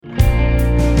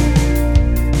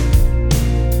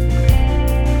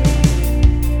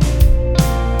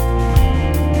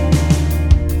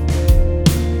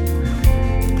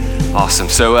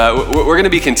So we're going to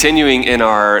be continuing in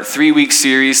our 3-week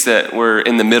series that we're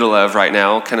in the middle of right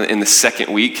now, kind of in the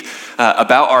second week,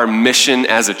 about our mission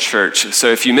as a church. So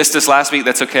if you missed us last week,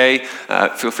 that's okay.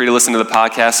 Feel free to listen to the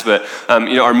podcast. But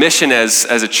our mission as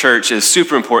a church is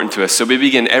super important to us. So we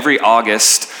begin every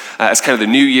August as kind of the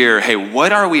new year. Hey,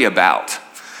 what are we about?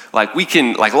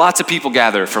 Lots of people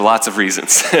gather for lots of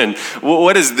reasons. And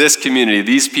what is this community,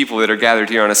 these people that are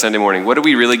gathered here on a Sunday morning, what are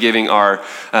we really giving our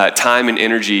time and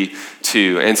energy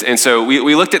to? And so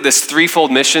we looked at this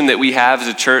threefold mission that we have as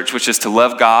a church, which is to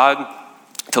love God,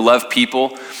 to love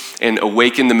people, and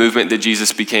awaken the movement that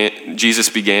Jesus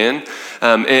began.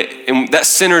 And that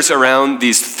centers around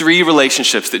these three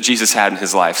relationships that Jesus had in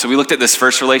his life. So we looked at this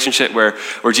first relationship where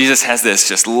Jesus has this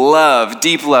just love,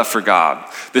 deep love for God,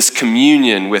 this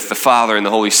communion with the Father and the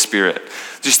Holy Spirit,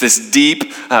 just this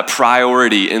deep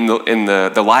priority in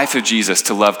the life of Jesus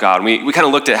to love God. And we kind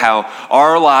of looked at how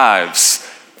our lives,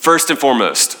 first and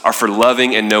foremost, are for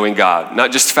loving and knowing God.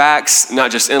 Not just facts, not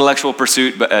just intellectual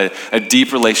pursuit, but a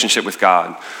deep relationship with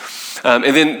God.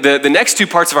 And then the next two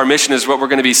parts of our mission is what we're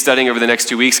going to be studying over the next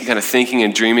 2 weeks and kind of thinking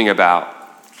and dreaming about.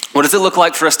 What does it look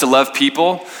like for us to love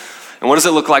people? And what does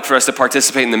it look like for us to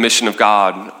participate in the mission of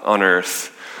God on earth?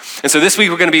 And so this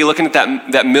week we're going to be looking at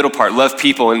that middle part, love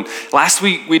people. And last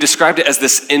week we described it as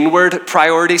this inward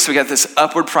priority. So we got this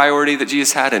upward priority that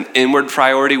Jesus had, an inward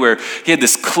priority where he had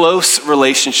this close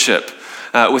relationship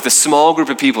with a small group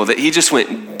of people that he just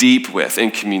went deep with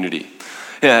in community.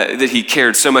 That he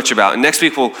cared so much about. And next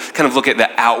week we'll kind of look at the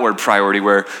outward priority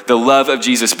where the love of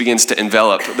Jesus begins to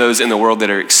envelop those in the world that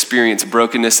are experiencing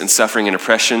brokenness and suffering and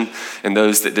oppression and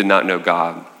those that did not know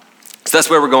God. So that's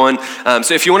where we're going.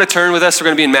 So if you want to turn with us, we're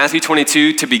going to be in Matthew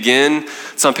 22 to begin.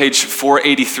 It's on page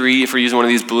 483. If we're using one of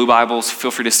these blue Bibles, feel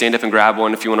free to stand up and grab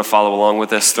one if you want to follow along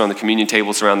with us. They're on the communion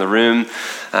tables around the room.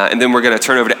 And then we're going to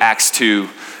turn over to Acts 2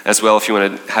 as well if you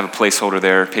want to have a placeholder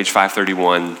there, page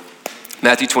 531.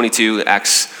 Matthew 22,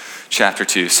 Acts chapter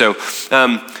 2. So, I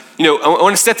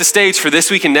want to set the stage for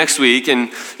this week and next week. And,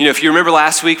 if you remember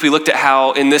last week, we looked at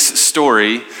how in this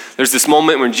story, there's this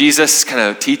moment when Jesus is kind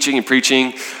of teaching and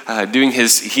preaching, doing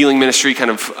his healing ministry kind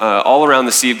of all around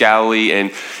the Sea of Galilee.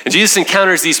 And Jesus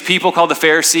encounters these people called the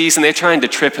Pharisees, and they're trying to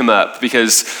trip him up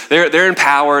because they're in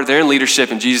power, they're in leadership,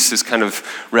 and Jesus is kind of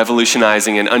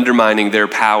revolutionizing and undermining their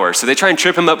power. So they try and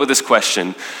trip him up with this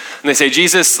question. And they say,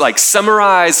 Jesus,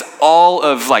 summarize all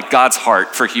of God's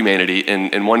heart for humanity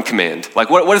in one command.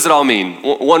 What does it all mean?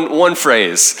 One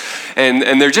phrase.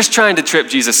 And they're just trying to trip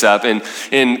Jesus up. And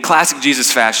in classic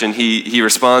Jesus fashion, he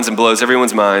responds and blows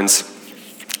everyone's minds.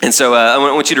 And so I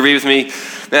want you to read with me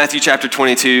Matthew chapter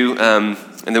 22, and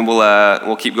then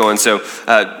we'll keep going. So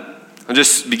I'll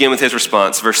just begin with his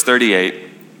response, verse 37.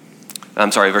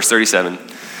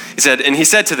 He said, and he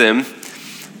said to them,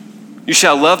 "You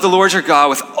shall love the Lord your God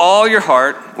with all your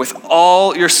heart, with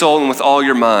all your soul, and with all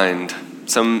your mind."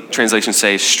 Some translations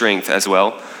say strength as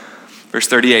well. Verse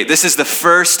 38, "This is the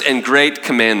first and great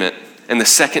commandment, and the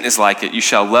second is like it. You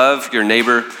shall love your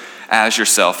neighbor as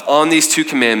yourself. On these two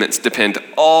commandments depend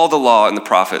all the law and the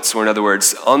prophets." Or in other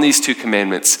words, on these two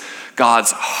commandments,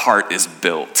 God's heart is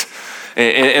built.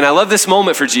 And I love this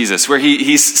moment for Jesus where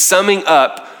he's summing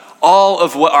up all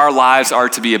of what our lives are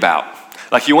to be about.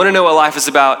 You want to know what life is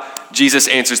about? Jesus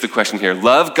answers the question here.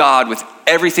 Love God with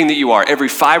everything that you are, every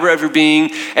fiber of your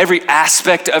being, every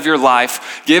aspect of your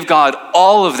life. Give God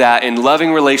all of that in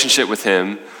loving relationship with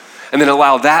him, and then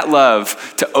allow that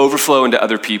love to overflow into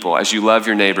other people as you love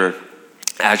your neighbor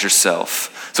as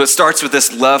yourself. So it starts with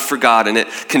this love for God, and it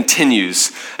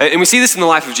continues. And we see this in the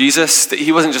life of Jesus, that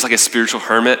he wasn't just a spiritual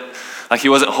hermit. He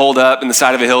wasn't holed up in the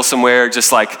side of a hill somewhere,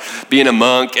 just being a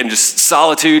monk and just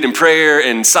solitude and prayer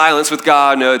and silence with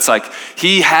God. No, it's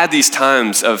he had these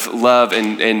times of love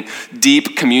and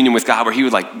deep communion with God where he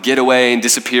would get away and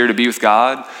disappear to be with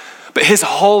God. But his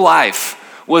whole life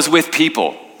was with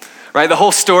people, right? The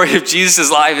whole story of Jesus'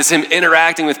 life is him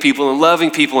interacting with people and loving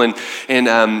people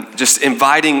and just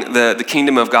inviting the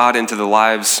kingdom of God into the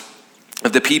lives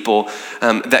of the people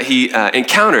that he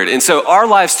encountered. And so our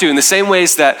lives too, in the same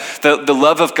ways that the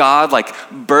love of God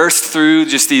burst through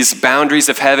just these boundaries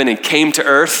of heaven and came to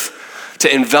earth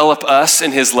to envelop us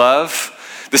in his love,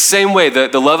 the same way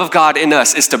the love of God in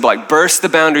us is to burst the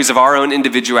boundaries of our own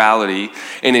individuality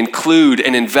and include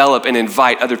and envelop and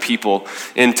invite other people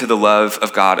into the love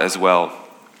of God as well.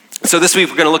 So this week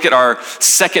we're going to look at our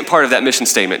second part of that mission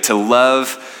statement, to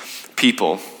love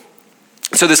people.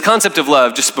 So this concept of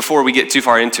love, just before we get too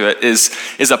far into it, is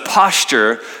a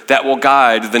posture that will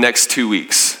guide the next 2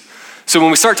 weeks. So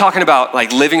when we start talking about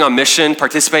living on mission,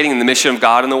 participating in the mission of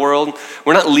God in the world,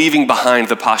 we're not leaving behind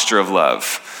the posture of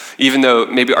love. even though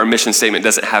maybe our mission statement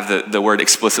doesn't have the word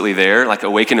explicitly there, like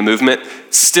awaken a movement,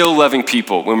 still loving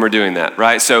people when we're doing that,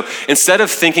 right? So instead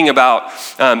of thinking about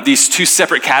these two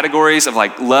separate categories of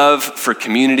like love for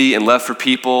community and love for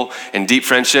people and deep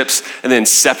friendships, and then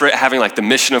separate having like the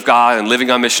mission of God and living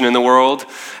on mission in the world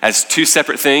as two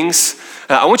separate things,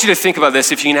 I want you to think about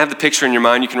this. If you can have the picture in your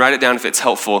mind, you can write it down if it's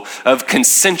helpful, of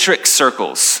concentric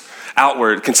circles,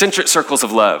 outward, concentric circles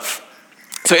of love.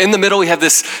 So in the middle, we have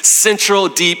this central,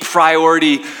 deep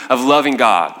priority of loving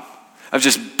God, of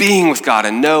just being with God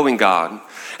and knowing God.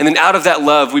 And then out of that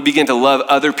love, we begin to love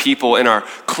other people in our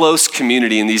close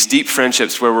community, in these deep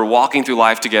friendships where we're walking through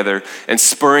life together and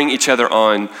spurring each other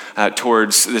on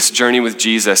towards this journey with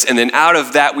Jesus. And then out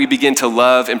of that, we begin to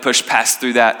love and push past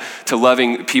through that to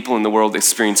loving people in the world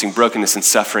experiencing brokenness and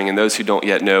suffering and those who don't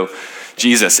yet know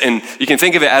Jesus. And you can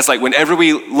think of it as like whenever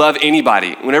we love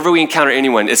anybody, whenever we encounter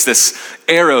anyone, it's this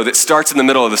arrow that starts in the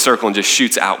middle of the circle and just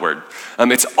shoots outward.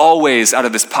 It's always out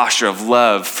of this posture of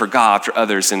love for God, for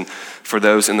others, and for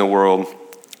those in the world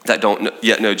that don't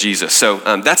yet know Jesus. So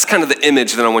that's kind of the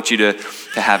image that I want you to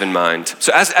have in mind.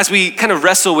 So as we kind of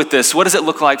wrestle with this, what does it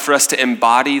look like for us to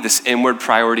embody this inward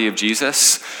priority of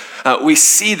Jesus? We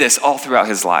see this all throughout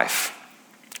his life.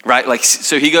 Right? Like,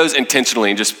 so he goes intentionally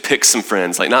and just picks some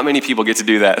friends. Like, not many people get to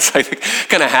do that. It's like, it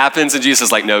kind of happens, and Jesus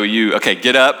is like, no, you, okay,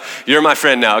 get up. You're my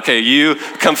friend now. Okay, you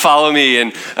come follow me.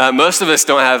 And most of us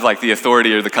don't have like the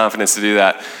authority or the confidence to do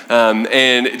that.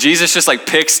 And Jesus just like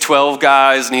picks 12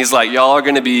 guys, and he's like, y'all are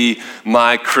going to be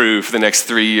my crew for the next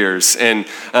 3 years. And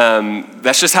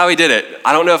that's just how he did it.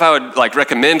 I don't know if I would like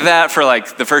recommend that for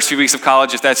like the first few weeks of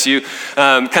college, if that's you.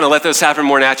 Kind of let those happen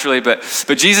more naturally. But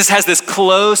Jesus has this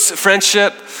close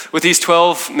friendship with these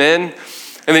 12 men.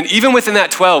 And then even within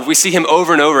that 12, we see him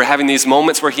over and over having these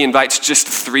moments where he invites just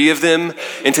 3 of them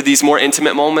into these more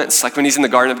intimate moments. Like when he's in the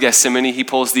Garden of Gethsemane, he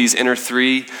pulls these inner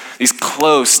 3, these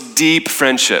close, deep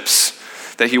friendships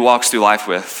that he walks through life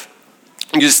with.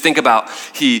 And you just think about,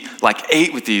 he like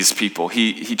ate with these people.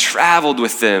 He traveled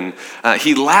with them.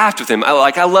 He laughed with them.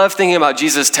 I love thinking about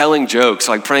Jesus telling jokes,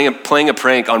 like playing a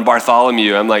prank on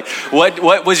Bartholomew. I'm like,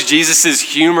 what was Jesus's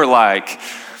humor like?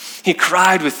 He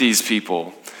cried with these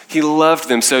people. He loved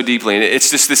them so deeply. And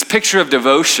it's just this picture of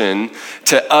devotion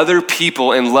to other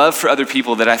people and love for other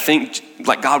people that I think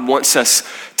like God wants us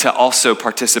to also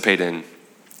participate in.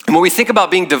 And when we think about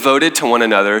being devoted to one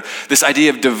another, this idea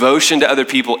of devotion to other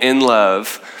people in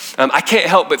love, I can't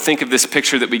help but think of this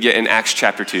picture that we get in Acts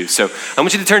chapter 2. So I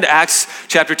want you to turn to Acts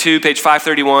chapter 2, page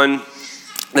 531.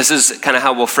 This is kind of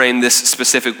how we'll frame this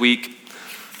specific week.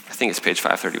 I think it's page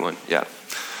 531, yeah.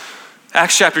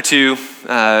 Acts chapter 2,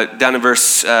 down in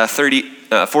verse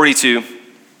 42.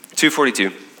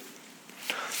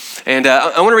 And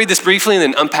I want to read this briefly and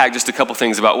then unpack just a couple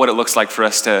things about what it looks like for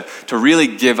us to really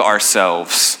give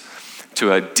ourselves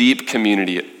to a deep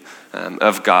community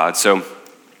of God. So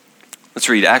let's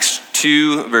read Acts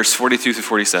 2, verse 42 through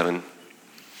 47.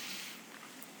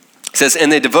 It says, "And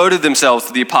they devoted themselves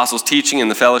to the apostles' teaching and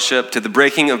the fellowship, to the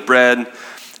breaking of bread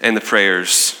and the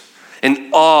prayers. And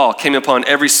awe came upon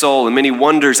every soul, and many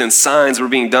wonders and signs were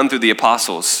being done through the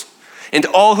apostles. And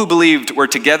all who believed were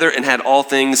together and had all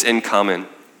things in common.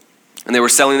 And they were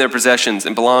selling their possessions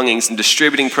and belongings and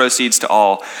distributing proceeds to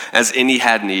all as any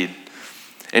had need.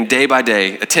 And day by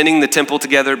day, attending the temple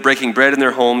together, breaking bread in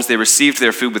their homes, they received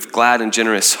their food with glad and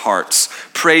generous hearts,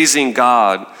 praising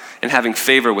God and having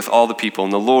favor with all the people.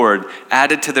 And the Lord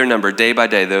added to their number day by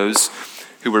day those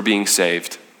who were being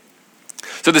saved."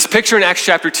 So this picture in Acts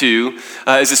chapter 2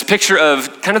 is this picture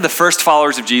of kind of the first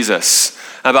followers of Jesus,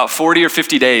 about 40 or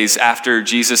 50 days after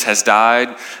Jesus has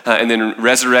died and then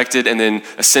resurrected and then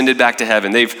ascended back to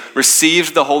heaven. They've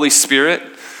received the Holy Spirit.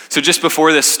 So just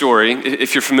before this story,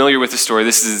 if you're familiar with the story,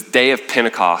 this is the day of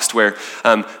Pentecost, where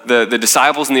the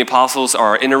disciples and the apostles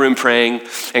are in a room praying,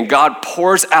 and God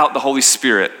pours out the Holy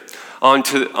Spirit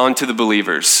onto the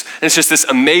believers. And it's just this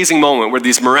amazing moment where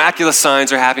these miraculous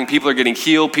signs are happening. People are getting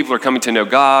healed. People are coming to know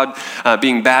God,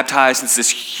 being baptized. It's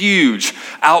this huge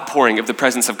outpouring of the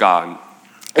presence of God.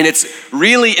 And it's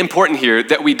really important here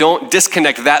that we don't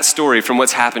disconnect that story from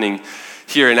what's happening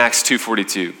here in Acts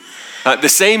 2:42. The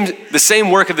same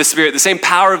work of the Spirit, the same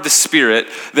power of the Spirit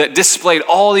that displayed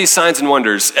all these signs and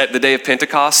wonders at the day of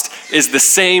Pentecost is the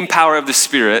same power of the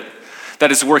Spirit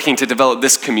that is working to develop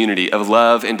this community of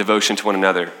love and devotion to one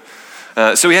another.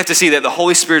 So we have to see that the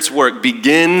Holy Spirit's work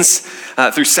begins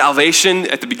through salvation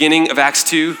at the beginning of Acts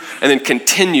 2 and then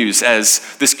continues as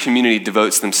this community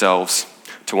devotes themselves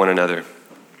to one another.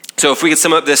 So if we could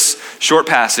sum up this short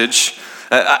passage,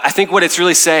 I think what it's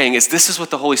really saying is this is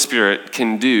what the Holy Spirit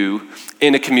can do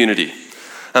in a community.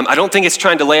 I don't think it's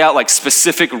trying to lay out like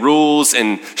specific rules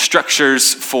and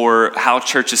structures for how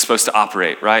church is supposed to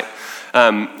operate, right?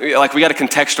 Like we got to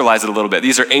contextualize it a little bit.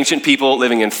 These are ancient people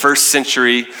living in first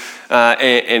century,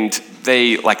 and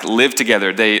they like live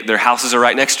together. Their houses are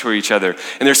right next to each other.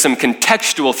 And there's some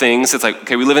contextual things. It's like,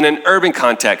 okay, we live in an urban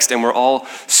context and we're all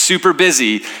super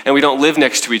busy and we don't live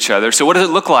next to each other. So what does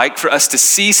it look like for us to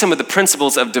see some of the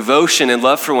principles of devotion and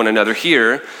love for one another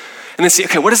here? And then see,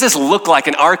 okay, what does this look like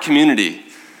in our community?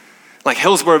 Like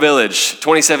Hillsborough Village,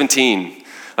 2017.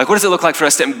 Like what does it look like for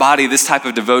us to embody this type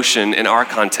of devotion in our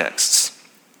contexts?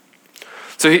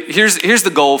 So here's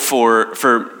the goal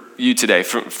for you today,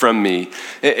 from me,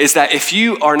 is that if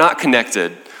you are not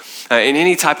connected in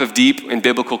any type of deep and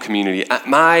biblical community,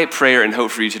 my prayer and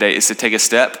hope for you today is to take a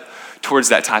step towards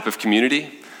that type of community.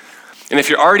 And if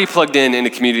you're already plugged in a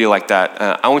community like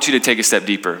that, I want you to take a step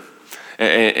deeper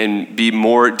and be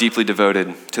more deeply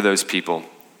devoted to those people.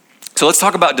 So let's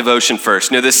talk about devotion first.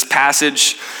 You know, this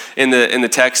passage in the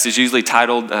text is usually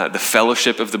titled the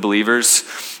fellowship of the believers,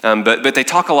 but they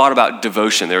talk a lot about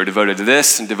devotion. They were devoted to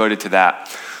this and devoted to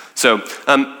that. So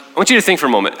I want you to think for a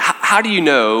moment, how do you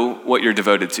know what you're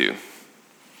devoted to?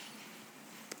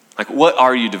 Like, what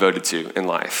are you devoted to in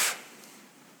life?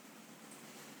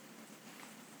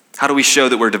 How do we show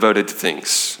that we're devoted to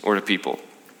things or to people?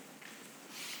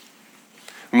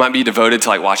 We might be devoted to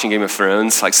like watching Game of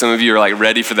Thrones. Like some of you are like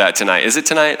ready for that tonight. Is it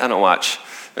tonight? I don't watch.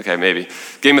 Okay, maybe.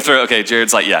 Game of Thrones, okay,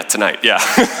 Jared's like, yeah, tonight, yeah.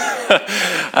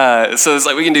 So it's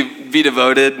like we can be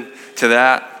devoted to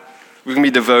that. We can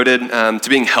be devoted to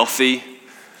being healthy,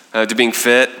 to being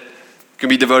fit. We can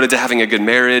be devoted to having a good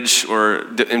marriage or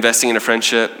investing in a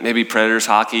friendship, maybe Predators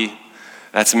hockey.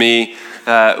 That's me.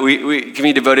 We can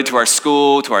be devoted to our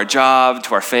school, to our job,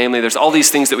 to our family. There's all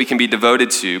these things that we can be devoted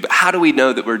to, but how do we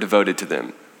know that we're devoted to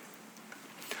them?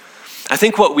 I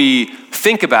think what we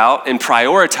think about and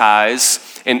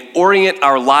prioritize and orient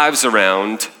our lives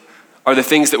around are the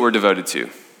things that we're devoted to.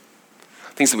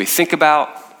 Things that we think about,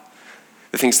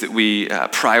 the things that we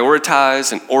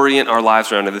prioritize and orient our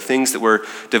lives around are the things that we're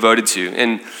devoted to.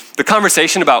 And the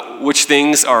conversation about which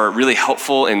things are really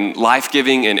helpful and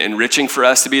life-giving and enriching for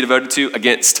us to be devoted to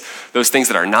against those things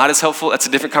that are not as helpful, that's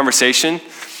a different conversation.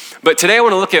 But today I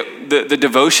want to look at the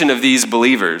devotion of these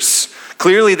believers.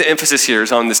 Clearly the emphasis here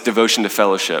is on this devotion to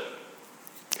fellowship.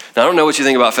 Now I don't know what you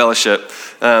think about fellowship,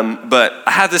 but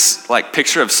I have this like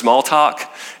picture of small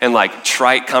talk and like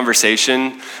trite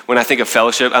conversation when I think of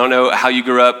fellowship. I don't know how you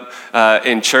grew up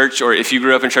in church or if you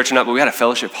grew up in church or not, but we had a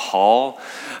fellowship hall.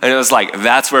 And it was like,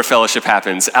 that's where fellowship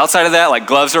happens. Outside of that, like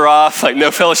gloves are off, like no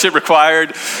fellowship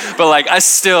required. But like I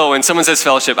still, when someone says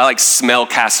fellowship, I like smell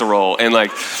casserole and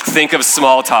like think of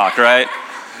small talk, right?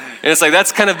 And it's like,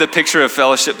 that's kind of the picture of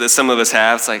fellowship that some of us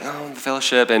have. It's like, oh, the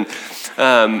fellowship. And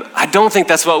I don't think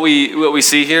that's what we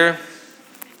see here.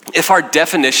 If our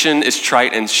definition is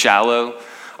trite and shallow,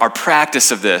 our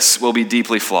practice of this will be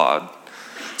deeply flawed.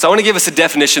 So I want to give us a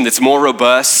definition that's more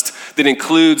robust, that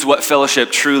includes what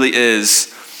fellowship truly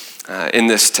is in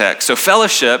this text. So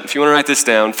fellowship, if you want to write this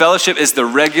down, fellowship is the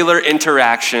regular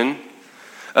interaction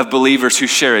of believers who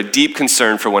share a deep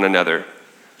concern for one another.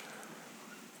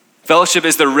 Fellowship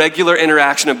is the regular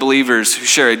interaction of believers who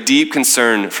share a deep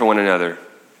concern for one another.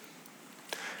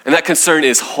 And that concern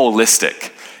is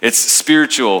holistic. It's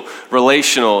spiritual,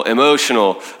 relational,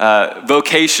 emotional,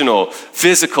 vocational,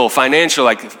 physical, financial,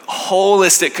 like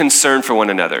holistic concern for one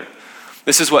another.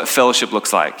 This is what fellowship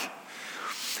looks like.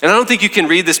 And I don't think you can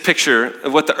read this picture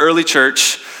of what the early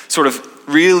church sort of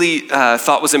really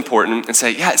thought was important and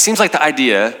say, yeah, it seems like the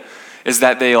idea is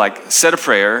that they like said a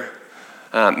prayer,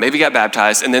 maybe got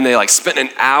baptized, and then they like spent an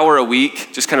hour a week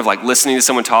just kind of like listening to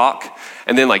someone talk,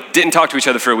 and then like didn't talk to each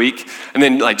other for a week, and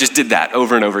then like just did that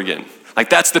over and over again. Like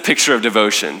that's the picture of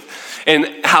devotion.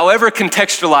 And however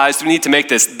contextualized we need to make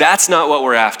this, that's not what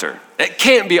we're after. It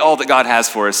can't be all that God has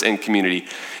for us in community.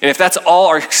 And if that's all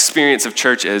our experience of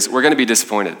church is, we're going to be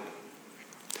disappointed.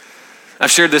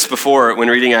 I've shared this before when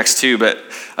reading Acts 2, but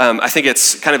I think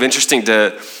it's kind of interesting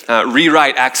to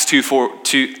rewrite Acts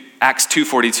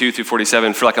 2:42 through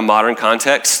 47 for like a modern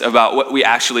context about what we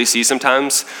actually see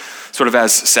sometimes, sort of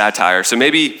as satire. So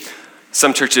maybe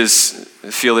some churches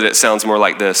feel that it sounds more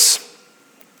like this.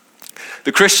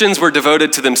 The Christians were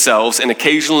devoted to themselves and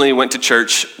occasionally went to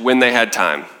church when they had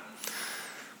time.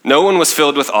 No one was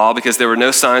filled with awe because there were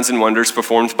no signs and wonders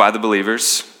performed by the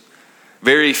believers.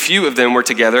 Very few of them were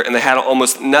together, and they had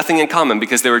almost nothing in common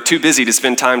because they were too busy to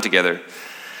spend time together.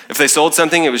 If they sold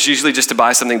something, it was usually just to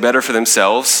buy something better for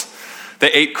themselves.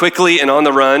 They ate quickly and on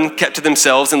the run, kept to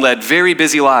themselves, and led very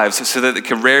busy lives so that they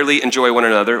could rarely enjoy one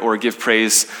another or give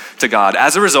praise to God.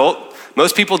 As a result,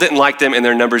 most people didn't like them and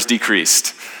their numbers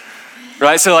decreased,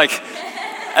 right? So like,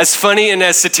 as funny and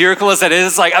as satirical as that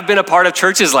is, like I've been a part of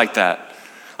churches like that.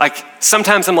 Like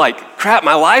sometimes I'm like, crap,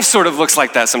 my life sort of looks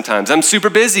like that sometimes. I'm super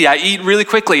busy, I eat really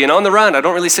quickly and on the run. I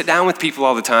don't really sit down with people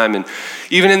all the time. And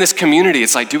even in this community,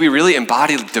 it's like, do we really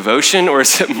embody devotion, or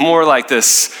is it more like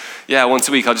this, once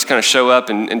a week I'll just kind of show up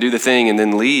and do the thing and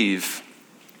then leave?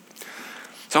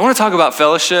 So I want to talk about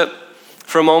fellowship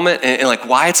for a moment and like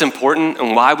why it's important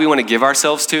and why we want to give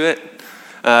ourselves to it.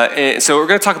 And so we're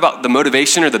going to talk about the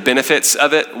motivation or the benefits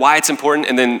of it, why it's important,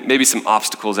 and then maybe some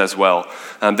obstacles as well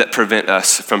that prevent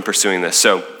us from pursuing this.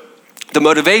 So the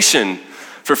motivation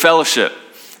for fellowship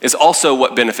is also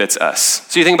what benefits us.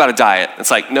 So you think about a diet.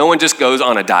 It's like no one just goes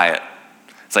on a diet.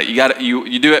 It's like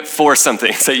you do it for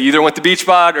something. So you either want the beach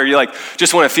bod, or you like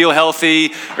just want to feel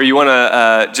healthy, or you want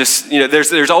to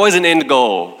there's always an end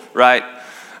goal, right?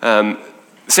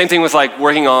 Same thing with like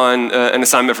working on an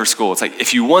assignment for school. It's like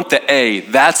if you want the A,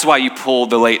 that's why you pull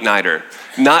the late nighter,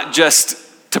 not just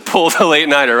to pull the late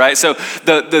nighter, right? So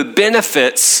the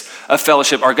benefits of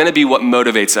fellowship are going to be what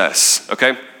motivates us,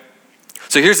 okay?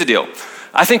 So here's the deal.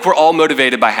 I think we're all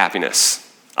motivated by happiness.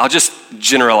 I'll just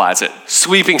generalize it.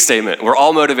 Sweeping statement. We're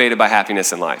all motivated by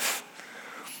happiness in life.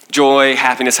 Joy,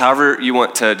 happiness, however you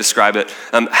want to describe it.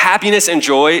 Happiness and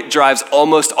joy drives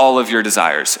almost all of your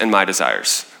desires and my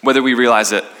desires, whether we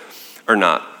realize it or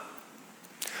not.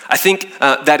 I think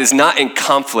that is not in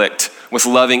conflict with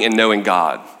loving and knowing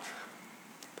God.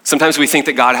 Sometimes we think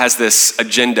that God has this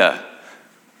agenda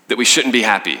that we shouldn't be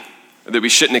happy, that we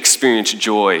shouldn't experience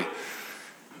joy.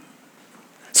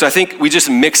 So I think we just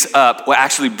mix up what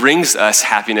actually brings us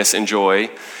happiness and joy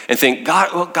and think,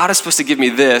 God is supposed to give me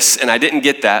this and I didn't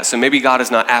get that, so maybe God is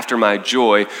not after my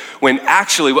joy, when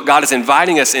actually what God is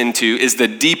inviting us into is the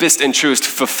deepest and truest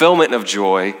fulfillment of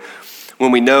joy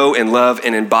when we know and love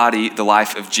and embody the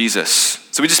life of Jesus.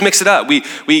 So we just mix it up.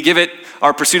 We give it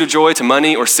our pursuit of joy to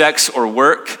money or sex or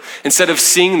work instead of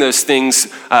seeing those things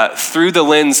through the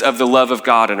lens of the love of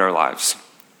God in our lives.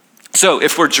 So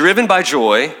if we're driven by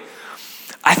joy,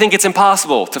 I think it's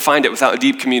impossible to find it without a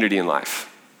deep community in life.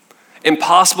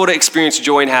 Impossible to experience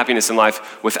joy and happiness in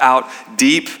life without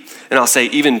deep, and I'll say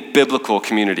even biblical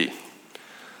community.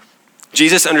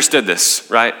 Jesus understood this,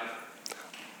 right?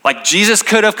 Like Jesus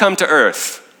could have come to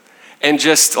earth and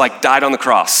just like died on the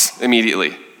cross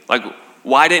immediately. Like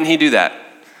why didn't he do that?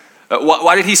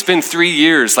 Why did he spend 3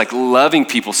 years like loving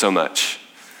people so much?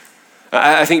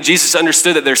 I think Jesus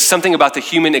understood that there's something about the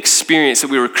human experience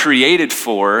that we were created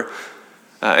for,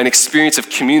 an experience of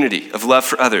community, of love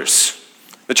for others.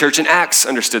 The church in Acts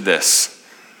understood this.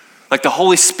 Like the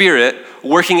Holy Spirit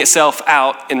working itself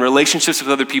out in relationships with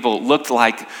other people looked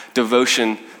like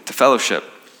devotion to fellowship.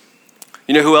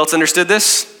 You know who else understood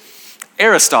this?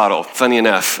 Aristotle, funny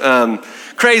enough.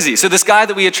 Crazy. So this guy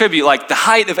that we attribute like the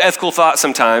height of ethical thought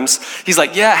sometimes, he's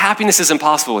like, happiness is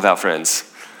impossible without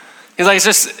friends. He's like,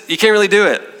 you can't really do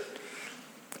it.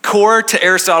 Core to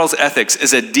Aristotle's ethics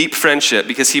is a deep friendship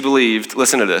because he believed,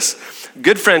 listen to this,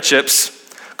 good friendships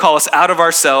call us out of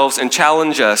ourselves and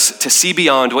challenge us to see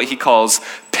beyond what he calls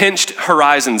pinched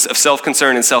horizons of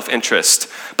self-concern and self-interest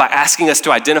by asking us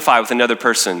to identify with another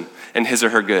person and his or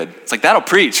her good. It's like, that'll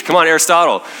preach. Come on,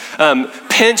 Aristotle.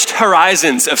 Pinched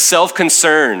horizons of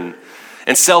self-concern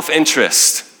and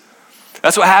self-interest.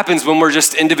 That's what happens when we're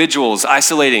just individuals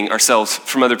isolating ourselves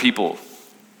from other people.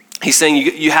 He's saying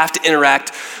you have to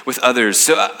interact with others.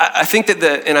 So I think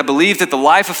that and I believe that the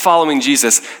life of following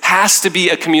Jesus has to be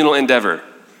a communal endeavor.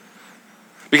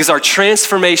 Because our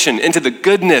transformation into the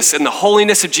goodness and the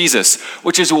holiness of Jesus,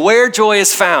 which is where joy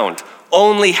is found,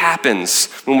 only happens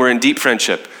when we're in deep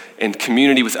friendship and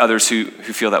community with others who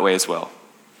feel that way as well.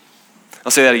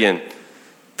 I'll say that again.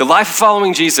 The life of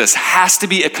following Jesus has to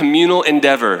be a communal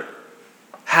endeavor.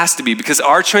 Has to be, because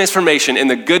our transformation in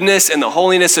the goodness and the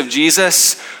holiness of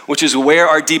Jesus, which is where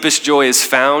our deepest joy is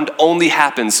found, only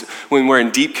happens when we're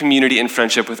in deep community and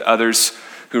friendship with others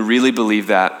who really believe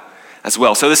that as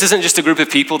well. So this isn't just a group of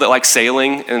people that like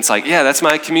sailing and it's like, that's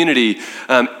my community.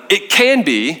 It can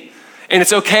be, and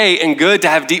it's okay and good to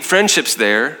have deep friendships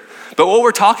there, but what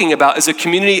we're talking about is a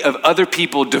community of other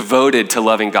people devoted to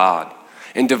loving God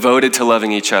and devoted to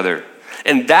loving each other.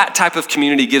 And that type of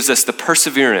community gives us the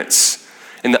perseverance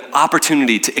and the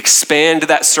opportunity to expand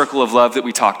that circle of love that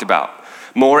we talked about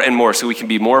more and more so we can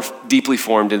be more deeply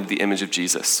formed into the image of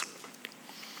Jesus.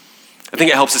 I think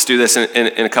it helps us do this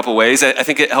in a couple ways. I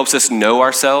think it helps us know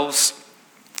ourselves.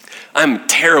 I'm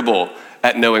terrible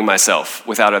at knowing myself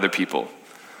without other people.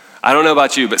 I don't know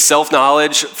about you, but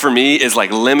self-knowledge for me is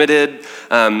like limited.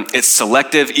 It's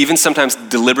selective, even sometimes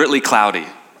deliberately cloudy.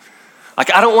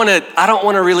 Like, I don't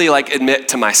want to really like admit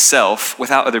to myself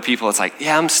without other people. It's like,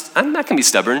 yeah, I'm not gonna be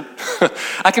stubborn.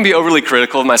 I can be overly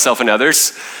critical of myself and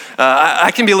others.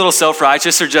 I can be a little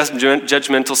self-righteous or just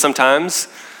judgmental sometimes.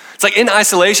 It's like in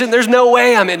isolation, there's no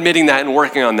way I'm admitting that and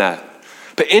working on that.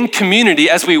 But in community,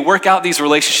 as we work out these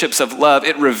relationships of love,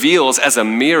 it reveals as a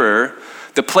mirror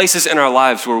the places in our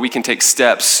lives where we can take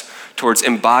steps towards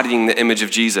embodying the image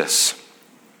of Jesus.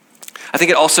 I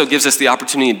think it also gives us the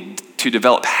opportunity to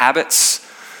develop habits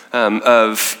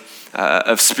of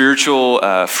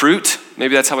spiritual fruit.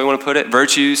 Maybe that's how we want to put it.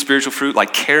 Virtue, spiritual fruit,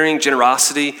 like caring,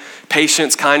 generosity,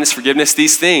 patience, kindness, forgiveness.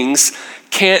 These things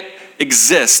can't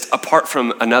exist apart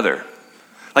from another.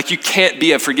 Like, you can't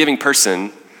be a forgiving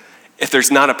person if there's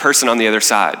not a person on the other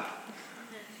side.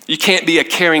 You can't be a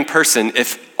caring person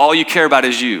if all you care about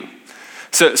is you.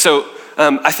 So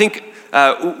I think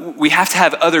we have to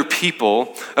have other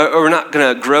people, or we're not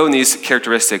going to grow in these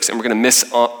characteristics, and we're going to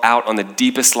miss out on the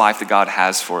deepest life that God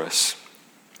has for us.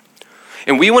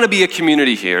 And we want to be a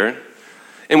community here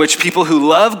in which people who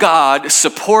love God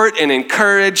support and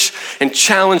encourage and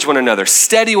challenge one another,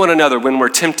 steady one another when we're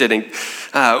tempted, and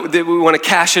we want to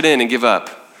cash it in and give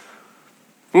up.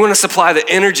 We want to supply the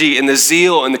energy and the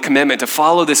zeal and the commitment to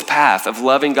follow this path of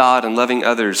loving God and loving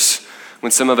others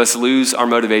when some of us lose our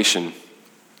motivation.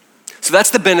 So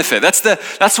that's the benefit.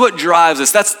 That's what drives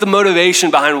us. That's the motivation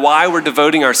behind why we're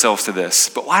devoting ourselves to this.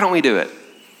 But why don't we do it?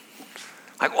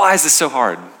 Like, why is this so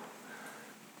hard?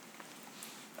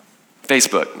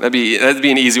 Facebook, that'd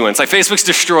be an easy one. It's like Facebook's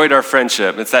destroyed our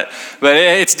friendship. But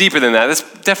it's deeper than that. That's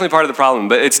definitely part of the problem,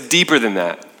 but it's deeper than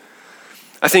that.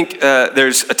 I think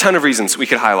there's a ton of reasons we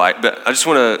could highlight, but I just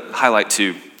want to highlight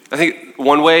two. I think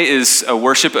one way is a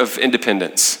worship of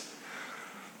independence.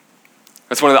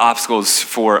 That's one of the obstacles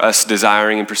for us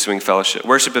desiring and pursuing fellowship,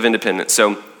 worship of independence.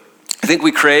 So I think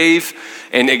we crave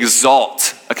and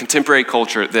exalt a contemporary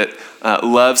culture that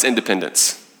loves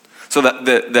independence. So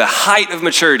the height of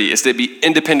maturity is to be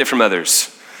independent from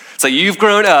others. It's like you've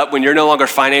grown up when you're no longer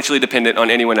financially dependent on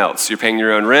anyone else. You're paying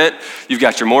your own rent, you've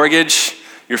got your mortgage,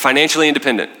 you're financially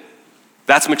independent.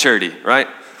 That's maturity, right?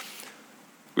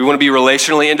 We want to be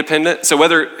relationally independent. So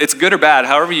whether it's good or bad,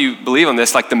 however you believe on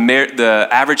this, like the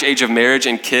average age of marriage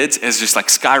and kids is just like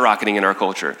skyrocketing in our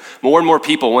culture. More and more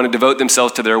people want to devote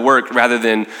themselves to their work rather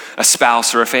than a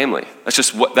spouse or a family.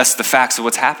 That's the facts of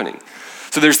what's happening.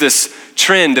 So there's this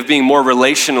trend of being more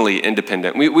relationally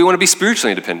independent. We want to be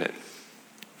spiritually independent.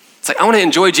 It's like, I want to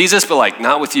enjoy Jesus, but like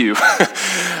not with you.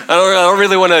 I don't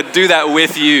really want to do that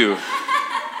with you.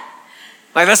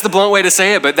 Like, that's the blunt way to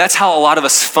say it, but that's how a lot of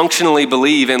us functionally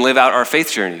believe and live out our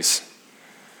faith journeys.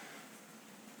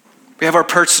 We have our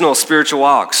personal spiritual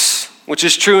walks, which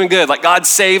is true and good. Like, God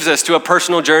saves us to a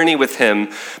personal journey with him.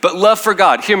 But love for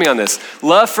God, hear me on this.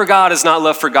 Love for God is not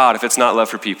love for God if it's not love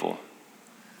for people.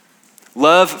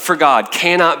 Love for God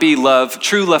cannot be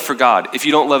true love for God if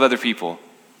you don't love other people.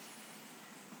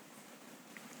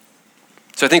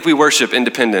 So I think we worship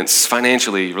independence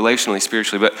financially, relationally,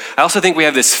 spiritually, but I also think we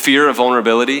have this fear of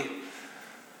vulnerability.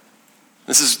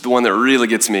 This is the one that really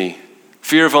gets me.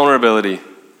 Fear of vulnerability.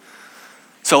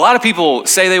 So a lot of people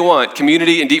say they want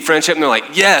community and deep friendship, and they're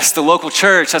like, yes, the local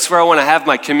church, that's where I want to have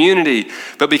my community.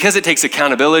 But because it takes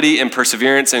accountability and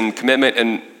perseverance and commitment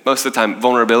and most of the time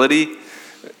vulnerability,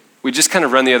 we just kind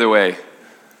of run the other way.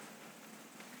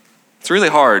 It's really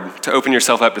hard to open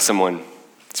yourself up to someone,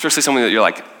 especially someone that you're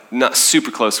like not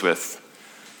super close with,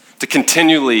 to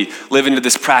continually live into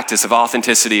this practice of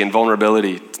authenticity and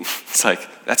vulnerability. It's like,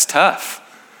 that's tough.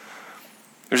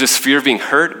 There's this fear of being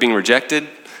hurt, being rejected,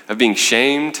 of being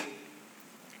shamed.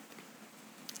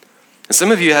 And some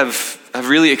of you have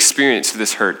really experienced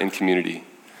this hurt in community.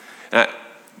 And I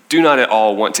do not at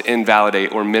all want to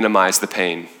invalidate or minimize the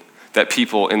pain that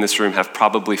people in this room have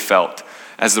probably felt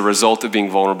as the result of being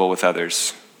vulnerable with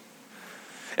others.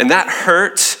 And that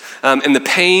hurt and the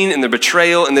pain and the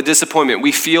betrayal and the disappointment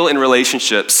we feel in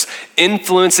relationships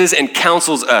influences and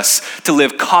counsels us to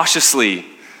live cautiously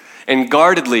and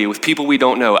guardedly with people we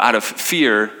don't know out of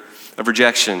fear of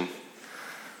rejection.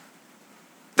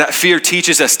 That fear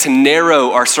teaches us to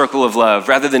narrow our circle of love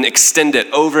rather than extend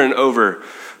it over and over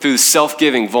through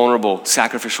self-giving, vulnerable,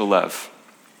 sacrificial love.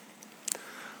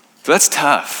 So that's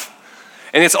tough.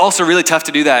 And it's also really tough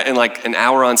to do that in like an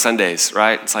hour on Sundays,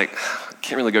 right? It's like, I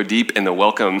can't really go deep in the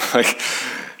welcome. Like,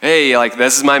 hey, like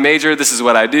this is my major, this is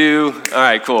what I do. All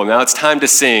right, cool, now it's time to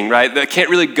sing, right? I can't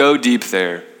really go deep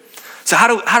there. So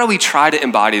how do we try to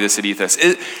embody this at Ethos?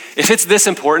 If it's this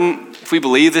important, if we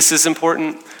believe this is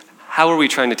important, how are we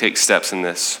trying to take steps in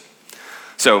this?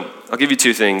 So I'll give you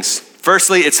two things.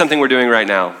 Firstly, it's something we're doing right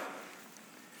now.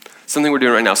 Something we're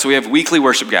doing right now. So we have weekly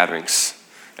worship gatherings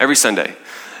every Sunday.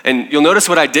 And you'll notice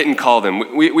what I didn't call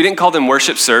them. We didn't call them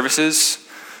worship services.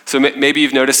 So maybe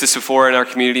you've noticed this before in our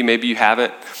community, maybe you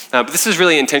haven't. But this is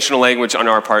really intentional language on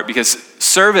our part because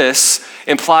service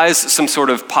implies some sort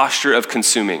of posture of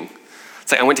consuming.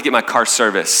 It's like, I went to get my car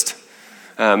serviced.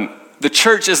 The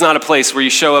church is not a place where you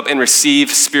show up and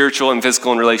receive spiritual and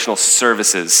physical and relational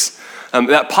services.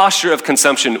 That posture of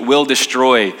consumption will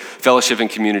destroy fellowship and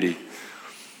community.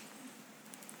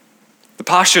 The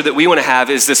posture that we want to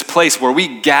have is this place where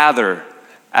we gather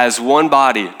as one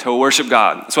body to worship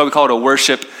God. That's why we call it a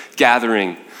worship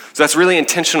gathering. So that's really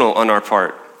intentional on our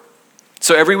part.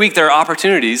 So every week there are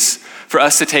opportunities for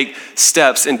us to take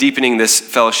steps in deepening this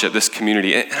fellowship, this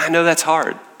community. And I know that's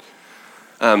hard.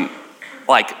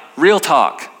 Like, real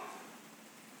talk.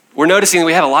 We're noticing that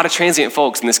we have a lot of transient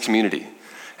folks in this community.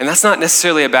 And that's not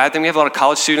necessarily a bad thing. We have a lot of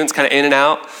college students kind of in and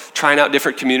out, trying out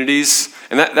different communities.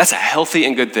 And that's a healthy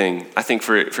and good thing, I think,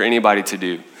 for anybody to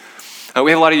do.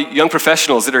 We have a lot of young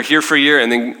professionals that are here for a year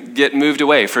and then get moved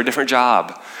away for a different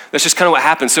job. That's just kind of what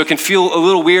happens. So it can feel a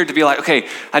little weird to be like, okay,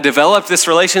 I developed this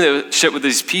relationship with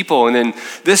these people and then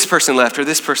this person left or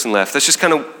this person left. That's just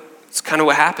kind of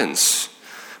what happens.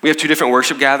 We have 2 different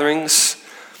worship gatherings.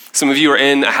 Some of you are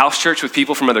in a house church with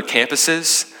people from other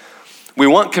campuses. We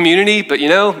want community, but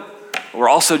we're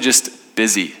also just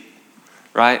busy,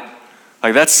 right?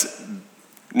 Like that's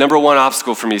number one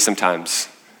obstacle for me sometimes.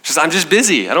 I'm just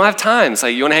busy. I don't have time. It's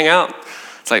like, you want to hang out?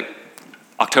 It's like,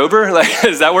 October? Like,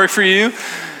 does that work for you?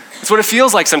 It's what it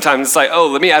feels like sometimes. It's like, oh,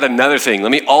 let me add another thing.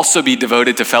 Let me also be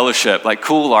devoted to fellowship. Like,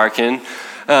 cool, Larkin.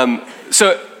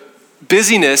 So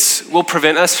busyness will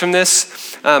prevent us from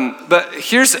this. But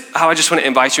here's how I just want to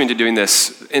invite you into doing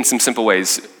this in some simple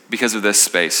ways because of this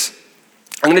space.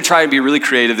 I'm going to try and be really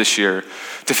creative this year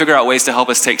to figure out ways to help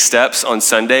us take steps on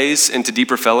Sundays into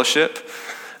deeper fellowship.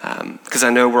 Because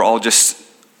I know we're all just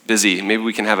busy. Maybe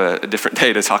we can have a different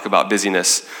day to talk about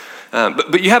busyness.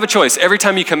 But you have a choice every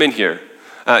time you come in here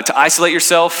to isolate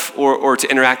yourself or to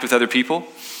interact with other people.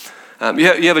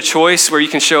 You have a choice where you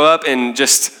can show up and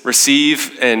just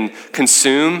receive and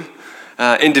consume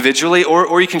individually,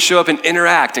 or you can show up and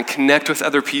interact and connect with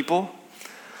other people.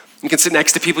 You can sit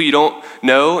next to people you don't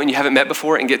know and you haven't met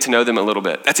before and get to know them a little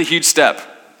bit. That's a huge step.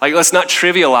 Like, let's not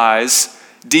trivialize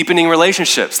deepening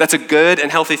relationships. That's a good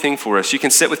and healthy thing for us. You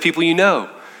can sit with people you know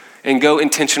and go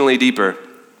intentionally deeper.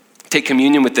 Take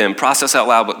communion with them. Process out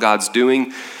loud what God's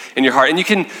doing in your heart. And you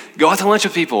can go out to lunch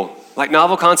with people. Like,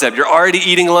 novel concept. You're already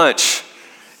eating lunch.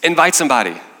 Invite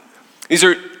somebody. These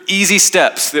are easy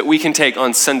steps that we can take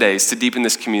on Sundays to deepen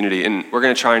this community. And we're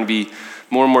going to try and be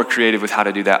more and more creative with how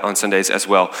to do that on Sundays as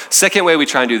well. Second way we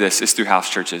try and do this is through house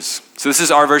churches. So this is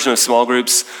our version of small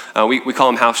groups. We call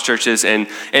them house churches. And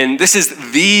this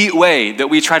is the way that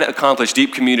we try to accomplish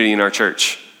deep community in our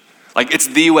church. Like, it's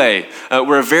the way.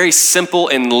 We're a very simple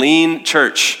and lean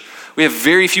church. We have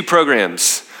very few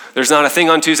programs. There's not a thing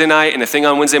on Tuesday night and a thing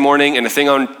on Wednesday morning and a thing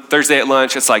on Thursday at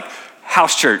lunch. It's like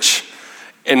house church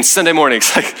and Sunday mornings.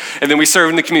 And then we serve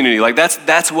in the community. Like,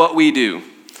 that's what we do.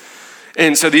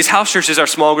 And so these house churches are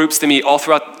small groups that meet all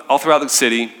throughout the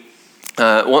city,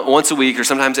 once a week or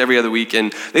sometimes every other week,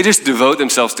 and they just devote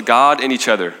themselves to God and each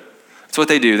other. That's what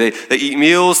they do. They eat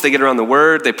meals, they get around the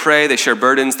word, they pray, they share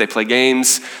burdens, they play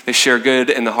games, they share good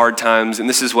and the hard times, and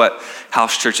this is what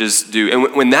house churches do.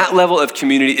 And when that level of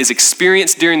community is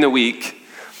experienced during the week,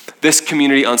 this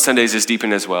community on Sundays is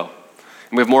deepened as well.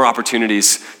 And we have more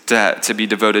opportunities to be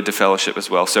devoted to fellowship as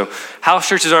well. So house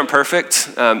churches aren't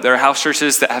perfect. There are house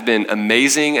churches that have been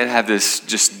amazing and have this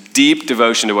just deep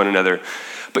devotion to one another.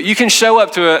 But you can show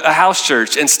up to a house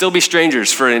church and still be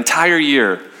strangers for an entire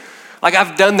year. Like,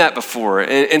 I've done that before.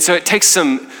 And so it takes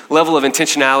some level of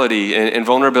intentionality and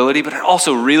vulnerability, but it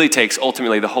also really takes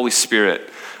ultimately the Holy Spirit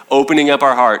opening up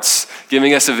our hearts,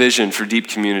 giving us a vision for deep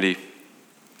community.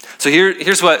 So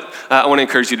here's what I want to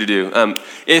encourage you to do.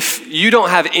 If you don't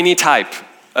have any type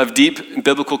of deep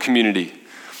biblical community,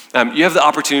 you have the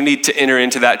opportunity to enter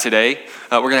into that today.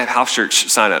 We're going to have house church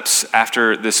signups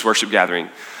after this worship gathering.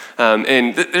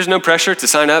 And there's no pressure to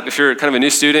sign up. If you're kind of a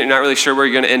new student, you're not really sure where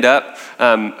you're going to end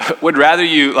up. Would rather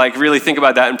you really think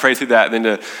about that and pray through that than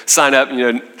to sign up,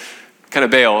 kind of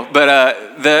bail.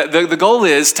 But the goal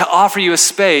is to offer you a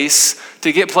space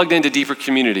to get plugged into deeper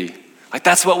community. Like,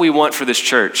 that's what we want for this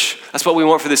church. That's what we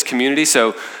want for this community.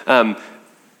 So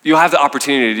you'll have the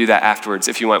opportunity to do that afterwards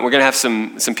if you want. We're going to have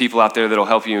some people out there that'll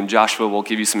help you, and Joshua will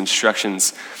give you some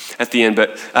instructions at the end.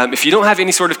 But if you don't have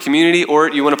any sort of community or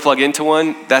you want to plug into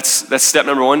one, that's step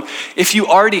number one. If you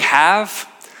already have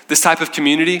this type of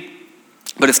community,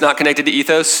 but it's not connected to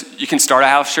Ethos, you can start a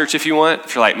house church if you want.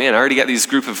 If you're like, man, I already got these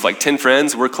group of 10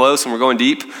 friends, we're close and we're going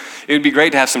deep, it would be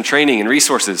great to have some training and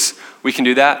resources. We can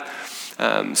do that.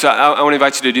 So I want to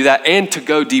invite you to do that and to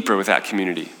go deeper with that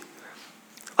community.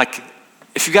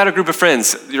 If you've got a group of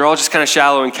friends, you're all just kind of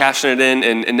shallow and cashing it in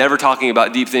and never talking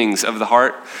about deep things of the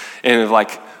heart and of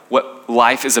what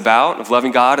life is about, of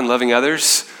loving God and loving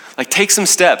others, take some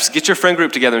steps. Get your friend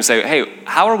group together and say, hey,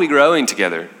 how are we growing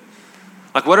together?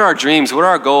 What are our dreams? What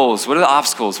are our goals? What are the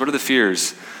obstacles? What are the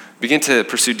fears? Begin to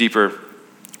pursue deeper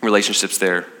relationships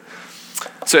there.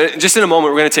 So just in a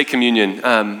moment, we're going to take communion.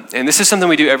 And this is something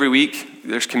we do every week.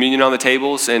 There's communion on the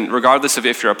tables. And regardless of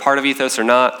if you're a part of Ethos or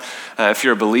not, if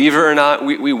you're a believer or not,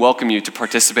 we welcome you to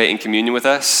participate in communion with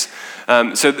us.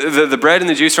 So the bread and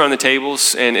the juice are on the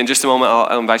tables. And in just a moment,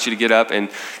 I'll invite you to get up. And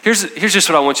here's just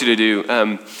what I want you to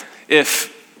do.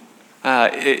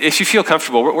 If you feel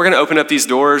comfortable, we're going to open up these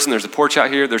doors, and there's a porch out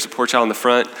here. There's a porch out on the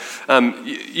front.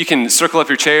 You can circle up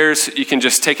your chairs. You can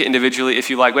just take it individually if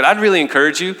you like. But I'd really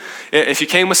encourage you, if you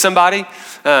came with somebody,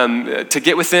 to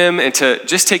get with them and to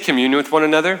just take communion with one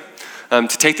another, to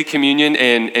take the communion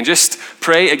and just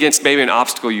pray against maybe an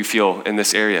obstacle you feel in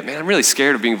this area. Man, I'm really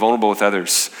scared of being vulnerable with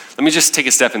others. Let me just take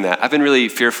a step in that. I've been really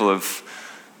fearful of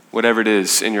whatever it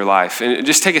is in your life. And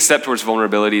just take a step towards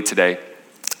vulnerability today.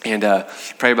 And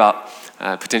pray about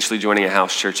potentially joining a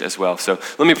house church as well. So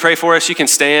let me pray for us. You can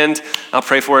stand. I'll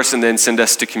pray for us and then send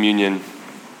us to communion.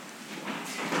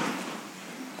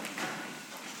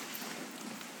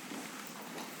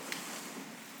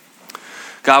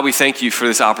 God, we thank you for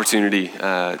this opportunity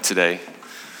today,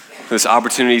 for this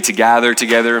opportunity to gather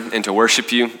together and to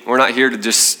worship you. We're not here to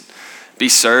just be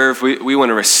served. We want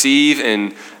to receive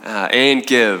and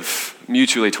give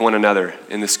mutually to one another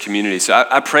in this community. So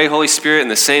I pray, Holy Spirit, in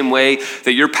the same way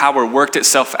that your power worked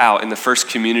itself out in the first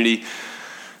community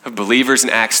of believers in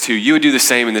Acts 2, you would do the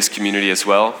same in this community as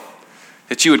well.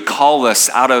 That you would call us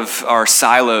out of our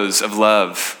silos of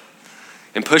love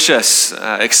and push us,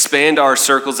 expand our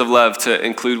circles of love to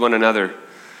include one another,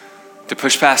 to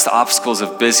push past the obstacles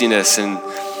of busyness and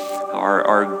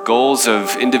our goals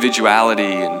of individuality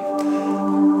and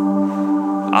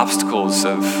obstacles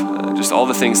of just all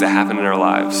the things that happen in our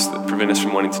lives that prevent us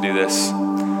from wanting to do this.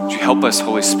 Would you help us,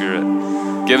 Holy Spirit?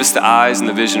 Give us the eyes and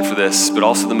the vision for this, but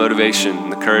also the motivation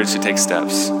and the courage to take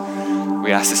steps.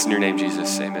 We ask this in your name,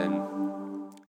 Jesus. Amen.